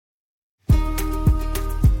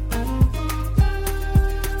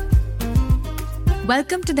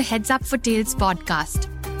Welcome to the Heads Up for Tails podcast.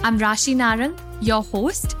 I'm Rashi Narang, your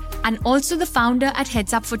host, and also the founder at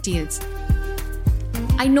Heads Up for Tails.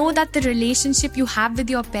 I know that the relationship you have with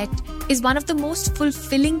your pet is one of the most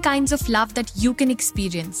fulfilling kinds of love that you can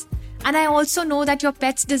experience. And I also know that your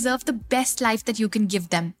pets deserve the best life that you can give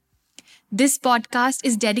them. This podcast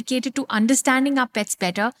is dedicated to understanding our pets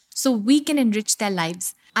better so we can enrich their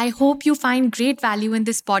lives. I hope you find great value in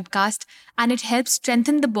this podcast and it helps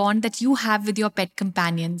strengthen the bond that you have with your pet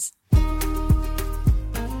companions.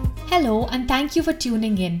 Hello and thank you for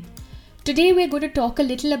tuning in. Today we're going to talk a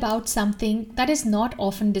little about something that is not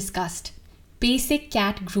often discussed: basic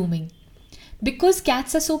cat grooming. Because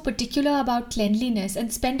cats are so particular about cleanliness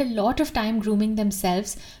and spend a lot of time grooming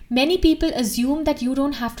themselves, many people assume that you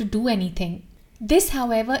don't have to do anything. This,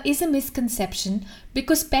 however, is a misconception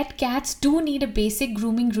because pet cats do need a basic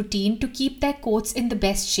grooming routine to keep their coats in the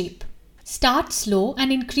best shape. Start slow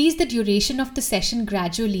and increase the duration of the session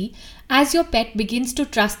gradually as your pet begins to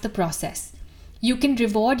trust the process. You can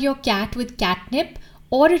reward your cat with catnip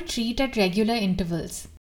or a treat at regular intervals.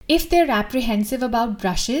 If they're apprehensive about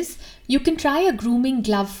brushes, you can try a grooming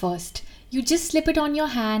glove first. You just slip it on your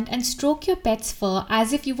hand and stroke your pet's fur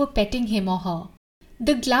as if you were petting him or her.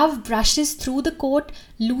 The glove brushes through the coat,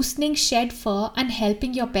 loosening shed fur and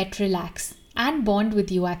helping your pet relax and bond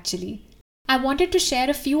with you actually. I wanted to share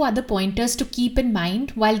a few other pointers to keep in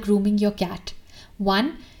mind while grooming your cat.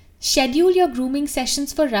 1. Schedule your grooming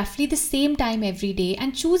sessions for roughly the same time every day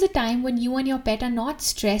and choose a time when you and your pet are not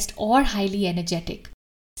stressed or highly energetic.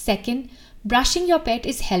 2. Brushing your pet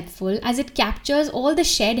is helpful as it captures all the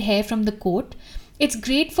shed hair from the coat. It's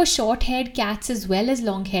great for short-haired cats as well as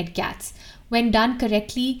long-haired cats. When done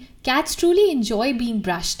correctly, cats truly enjoy being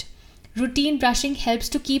brushed. Routine brushing helps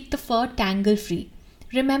to keep the fur tangle-free.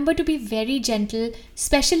 Remember to be very gentle,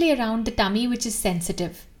 especially around the tummy, which is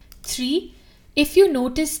sensitive. 3. If you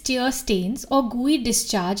notice tear stains or gooey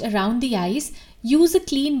discharge around the eyes, use a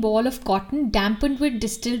clean ball of cotton dampened with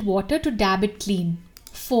distilled water to dab it clean.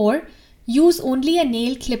 4. Use only a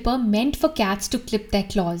nail clipper meant for cats to clip their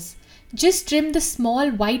claws. Just trim the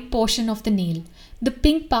small white portion of the nail. The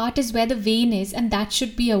pink part is where the vein is and that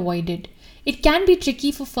should be avoided. It can be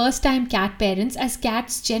tricky for first-time cat parents as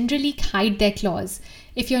cats generally hide their claws.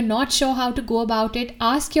 If you're not sure how to go about it,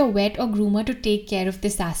 ask your vet or groomer to take care of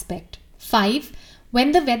this aspect. 5.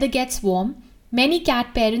 When the weather gets warm, many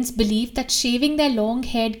cat parents believe that shaving their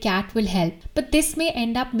long-haired cat will help, but this may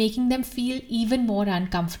end up making them feel even more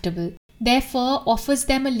uncomfortable. Their fur offers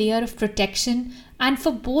them a layer of protection, and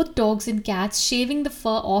for both dogs and cats, shaving the fur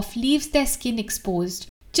off leaves their skin exposed.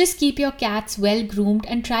 Just keep your cats well groomed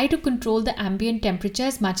and try to control the ambient temperature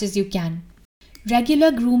as much as you can.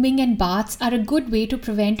 Regular grooming and baths are a good way to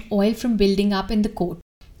prevent oil from building up in the coat.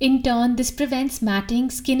 In turn, this prevents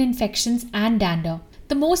matting, skin infections, and dander.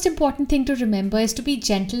 The most important thing to remember is to be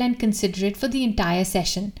gentle and considerate for the entire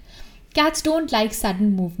session. Cats don't like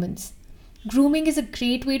sudden movements. Grooming is a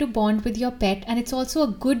great way to bond with your pet and it's also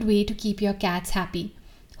a good way to keep your cats happy.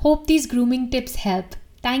 Hope these grooming tips help.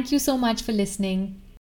 Thank you so much for listening.